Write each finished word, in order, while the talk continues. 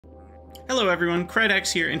Hello everyone,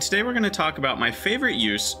 Kredex here, and today we're going to talk about my favorite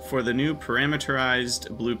use for the new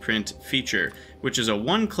Parameterized blueprint feature, which is a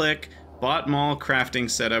one-click bot mall crafting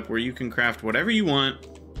setup where you can craft whatever you want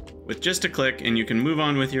with just a click, and you can move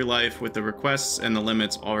on with your life with the requests and the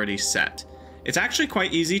limits already set. It's actually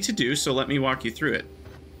quite easy to do, so let me walk you through it.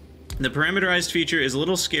 The Parameterized feature is a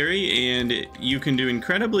little scary, and you can do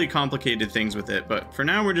incredibly complicated things with it, but for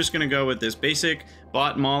now we're just going to go with this basic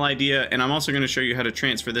bot mall idea, and I'm also going to show you how to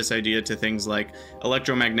transfer this idea to things like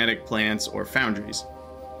electromagnetic plants or foundries.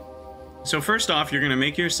 So first off, you're going to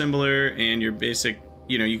make your assembler and your basic,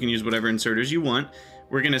 you can use whatever inserters you want.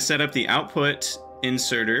 We're going to set up the output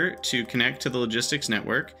inserter to connect to the logistics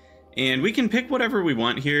network. And we can pick whatever we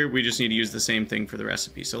want here, we just need to use the same thing for the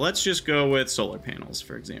recipe. So let's just go with solar panels,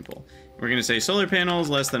 for example. We're going to say solar panels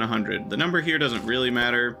less than 100. The number here doesn't really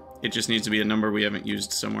matter, it just needs to be a number we haven't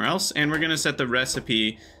used somewhere else. And we're going to set the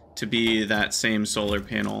recipe to be that same solar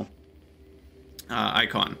panel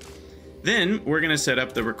icon. Then we're going to set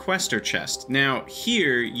up the requester chest. Now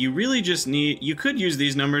here, you really just you could use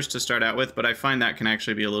these numbers to start out with, but I find that can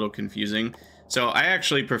actually be a little confusing. So I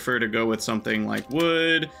actually prefer to go with something like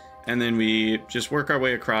wood, and then we just work our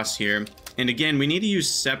way across here. And again, we need to use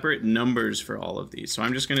separate numbers for all of these. So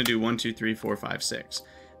I'm just going to do 1, 2, 3, 4, 5, 6.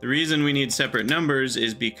 The reason we need separate numbers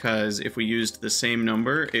is because if we used the same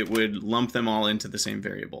number, it would lump them all into the same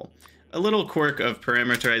variable. A little quirk of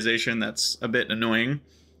parameterization that's a bit annoying.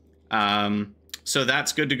 So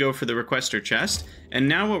that's good to go for the requester chest. And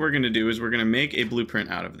now what we're going to do is we're going to make a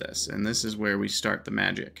blueprint out of this. And this is where we start the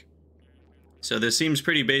magic. So this seems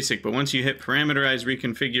pretty basic, but once you hit Parameterize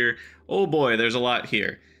Reconfigure, oh boy, there's a lot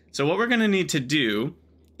here. So what we're going to need to do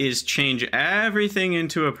is change everything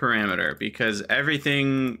into a parameter, because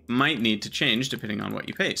everything might need to change depending on what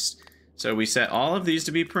you paste. So we set all of these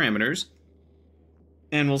to be parameters,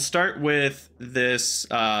 and we'll start with this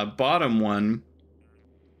bottom one.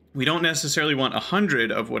 We don't necessarily want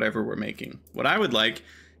 100 of whatever we're making. What I would like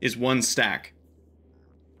is 1 stack.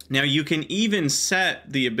 Now you can even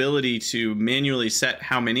set the ability to manually set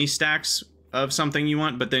how many stacks of something you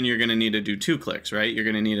want, but then you're going to need to do 2 clicks, right? You're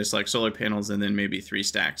going to need to select solar panels and then maybe 3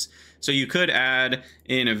 stacks. So you could add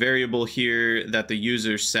in a variable here that the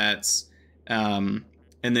user sets and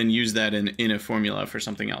then use that in a formula for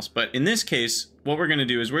something else. But in this case, what we're going to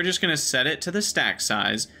do is we're just going to set it to the stack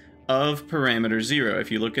size of parameter 0.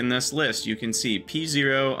 If you look in this list, you can see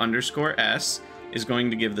P0_S is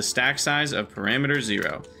going to give the stack size of parameter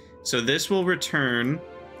 0. So this will return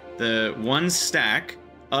the 1 stack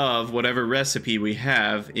of whatever recipe we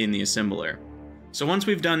have in the assembler. So once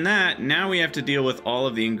we've done that, now we have to deal with all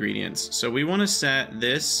of the ingredients. So we want to set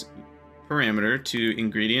this parameter to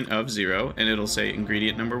ingredient of 0, and it'll say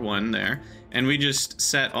ingredient number 1 there. And we just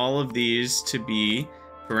set all of these to be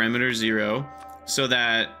parameter 0, so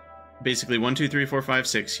that basically 1, 2, 3, 4, 5,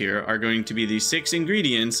 6 here are going to be the 6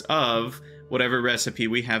 ingredients of whatever recipe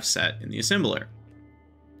we have set in the assembler.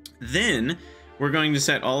 Then we're going to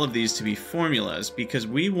set all of these to be formulas, because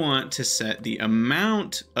we want to set the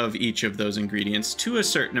amount of each of those ingredients to a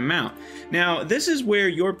certain amount. Now, this is where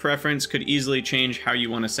your preference could easily change how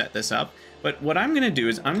you want to set this up. But what I'm going to do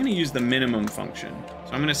is I'm going to use the minimum function.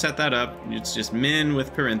 So I'm going to set that up. It's just min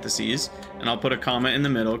with parentheses, and I'll put a comma in the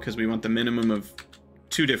middle because we want the minimum of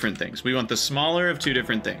 2 different things. We want the smaller of 2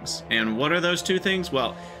 different things. And what are those 2 things?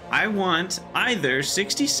 Well, I want either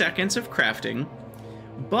 60 seconds of crafting,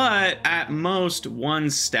 but at most 1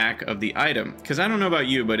 stack of the item. Because I don't know about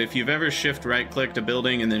you, but if you've ever shift right clicked a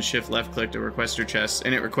building and then shift left clicked a requester chest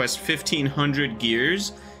and it requests 1500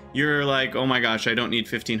 gears, you're like, oh my gosh, I don't need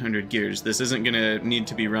 1500 gears. This isn't gonna need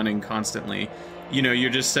to be running constantly.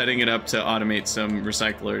 You're just setting it up to automate some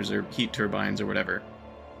recyclers or heat turbines or whatever.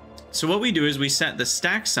 So what we do is we set the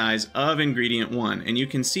stack size of ingredient 1, and you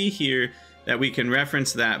can see here that we can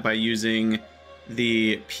reference that by using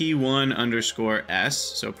the P1_S,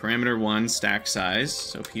 so parameter 1 stack size,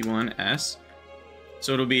 so P1S.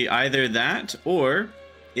 So it'll be either that, or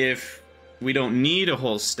if we don't need a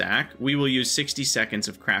whole stack, we will use 60 seconds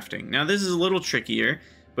of crafting. Now this is a little trickier,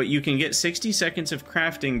 but you can get 60 seconds of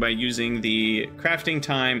crafting by using the crafting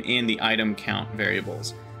time and the item count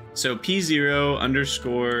variables. So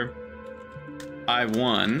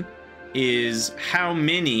P0_I1 is how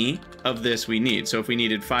many of this we need. So if we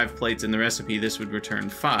needed 5 plates in the recipe, this would return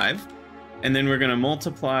 5. And then we're going to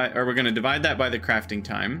multiply, or we're going to divide that by the crafting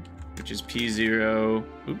time, which is P0.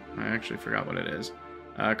 Oop, I actually forgot what it is.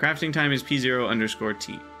 Crafting time is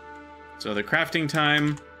P0_T. So the crafting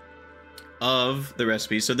time of the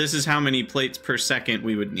recipe. So this is how many plates per second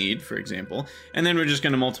we would need, for example. And then we're just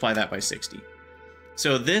going to multiply that by 60.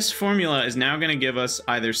 So this formula is now going to give us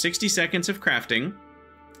either 60 seconds of crafting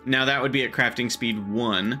Now that would be at crafting speed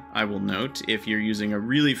 1, I will note. If you're using a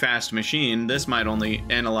really fast machine, this might only,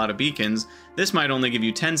 and a lot of beacons, this might only give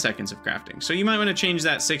you 10 seconds of crafting. So you might want to change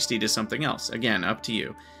that 60 to something else. Again, up to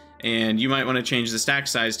you. And you might want to change the stack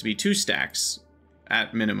size to be 2 stacks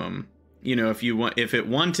at minimum. You know, if it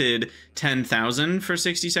wanted 10,000 for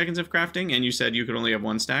 60 seconds of crafting and you said you could only have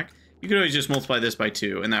 1 stack, you could always just multiply this by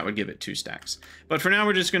 2 and that would give it 2 stacks. But for now,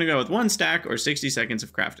 we're just going to go with 1 stack or 60 seconds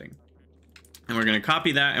of crafting. And we're going to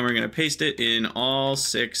copy that and we're going to paste it in all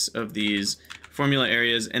 6 of these formula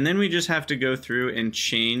areas. And then we just have to go through and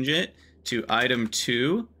change it to item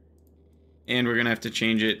 2. And we're going to have to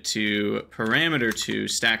change it to parameter 2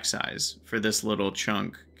 stack size for this little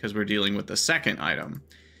chunk because we're dealing with the second item.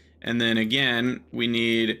 And then again, we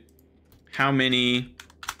need how many.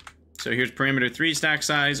 So here's parameter 3 stack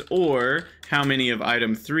size, or how many of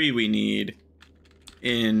item 3 we need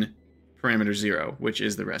in parameter 0, which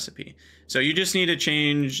is the recipe. So you just need to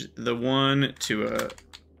change the 1 to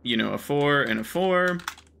a 4 and a 4,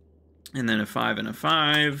 and then a 5 and a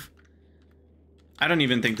 5. I don't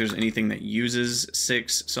even think there's anything that uses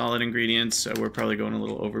 6 solid ingredients, so we're probably going a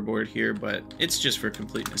little overboard here, but it's just for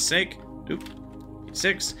completeness sake. Oop,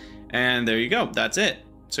 6, and there you go. That's it.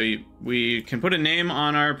 So we can put a name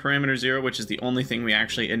on our parameter 0, which is the only thing we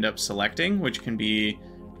actually end up selecting, which can be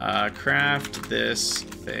craft this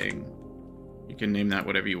thing. You can name that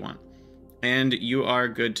whatever you want. And you are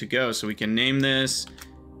good to go. So we can name this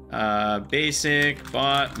basic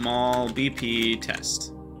bot mol BP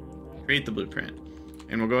test. Create the blueprint.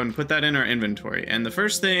 And we'll go ahead and put that in our inventory. And the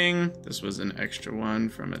first thing, this was an extra one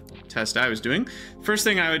from a test I was doing. First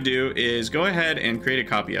thing I would do is go ahead and create a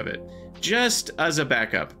copy of it, just as a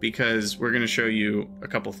backup, because we're going to show you a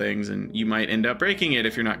couple things and you might end up breaking it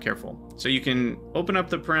if you're not careful. So you can open up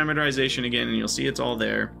the parameterization again and you'll see it's all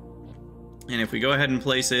there. And if we go ahead and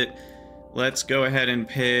place it, let's go ahead and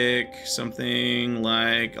pick something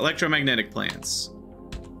like electromagnetic plants.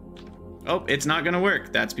 Oh, it's not going to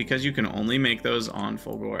work. That's because you can only make those on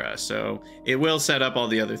Fulgora. So it will set up all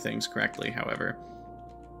the other things correctly, however.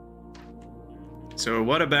 So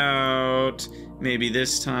what about maybe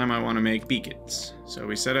this time I want to make beacons. So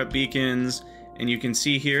we set up beacons and you can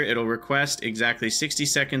see here it'll request exactly 60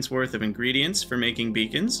 seconds worth of ingredients for making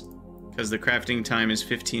beacons because the crafting time is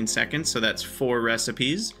 15 seconds. So that's 4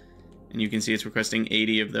 recipes. And you can see it's requesting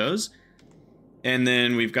 80 of those. And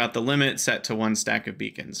then we've got the limit set to 1 stack of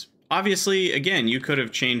beacons. Obviously, again, you could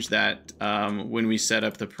have changed that when we set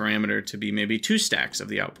up the parameter to be maybe 2 stacks of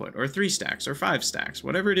the output, or 3 stacks, or 5 stacks,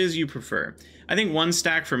 whatever it is you prefer. I think 1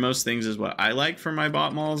 stack for most things is what I like for my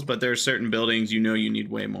bot mols, but there are certain buildings you know you need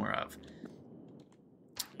way more of.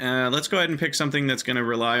 Let's go ahead and pick something that's going to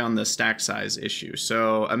rely on the stack size issue.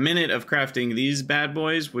 So a minute of crafting these bad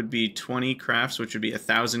boys would be 20 crafts, which would be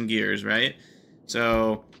 1,000 gears, right?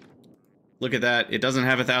 So look at that. It doesn't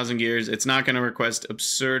have 1,000 gears. It's not going to request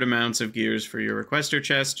absurd amounts of gears for your requester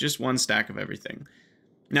chest, just 1 stack of everything.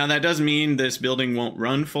 Now, that does mean this building won't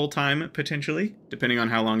run full-time, potentially, depending on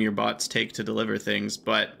how long your bots take to deliver things,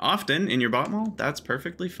 but often in your bot mall, that's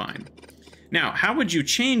perfectly fine. Now, how would you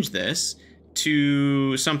change this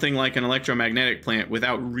to something like an electromagnetic plant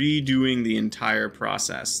without redoing the entire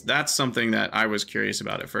process? That's something that I was curious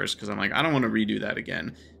about at first, because I'm like, I don't want to redo that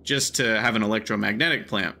again, just to have an electromagnetic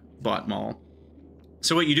plant bot mall.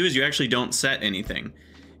 So what you do is you actually don't set anything.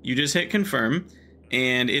 You just hit confirm,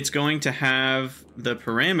 and it's going to have the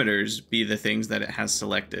parameters be the things that it has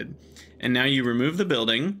selected. And now you remove the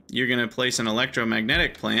building. You're going to place an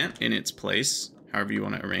electromagnetic plant in its place, however you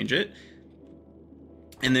want to arrange it.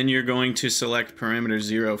 And then you're going to select parameter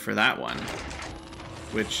 0 for that one,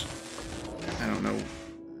 which I don't know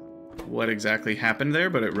what exactly happened there,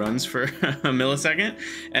 but it runs for a millisecond.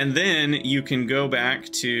 And then you can go back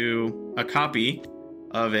to a copy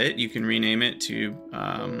of it. You can rename it to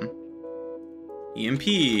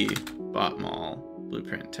EMP bot mall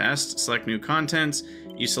blueprint test. Select new contents.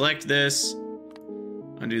 You select this,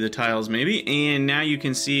 undo the tiles maybe, and now you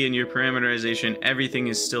can see in your parameterization everything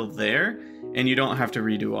is still there and you don't have to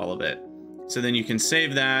redo all of it. So then you can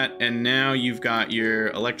save that, and now you've got your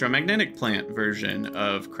electromagnetic plant version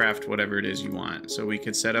of craft whatever it is you want. So we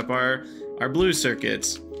could set up our blue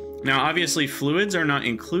circuits. Now obviously fluids are not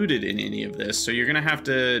included in any of this, so you're gonna have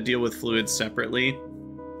to deal with fluids separately.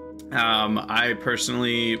 I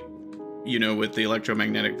personally, you know, with the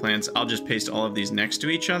electromagnetic plants, I'll just paste all of these next to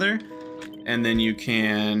each other, and then you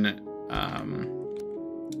can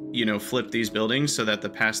you know, flip these buildings so that the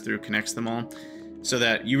pass-through connects them all, so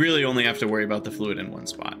that you really only have to worry about the fluid in one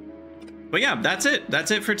spot. But yeah, that's it. That's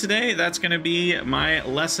it for today. That's going to be my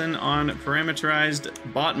lesson on parameterized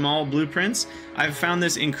bot mall blueprints. I've found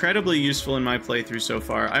this incredibly useful in my playthrough so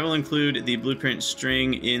far. I will include the blueprint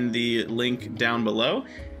string in the link down below.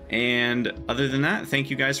 And other than that, thank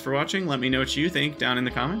you guys for watching. Let me know what you think down in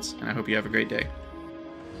the comments, and I hope you have a great day.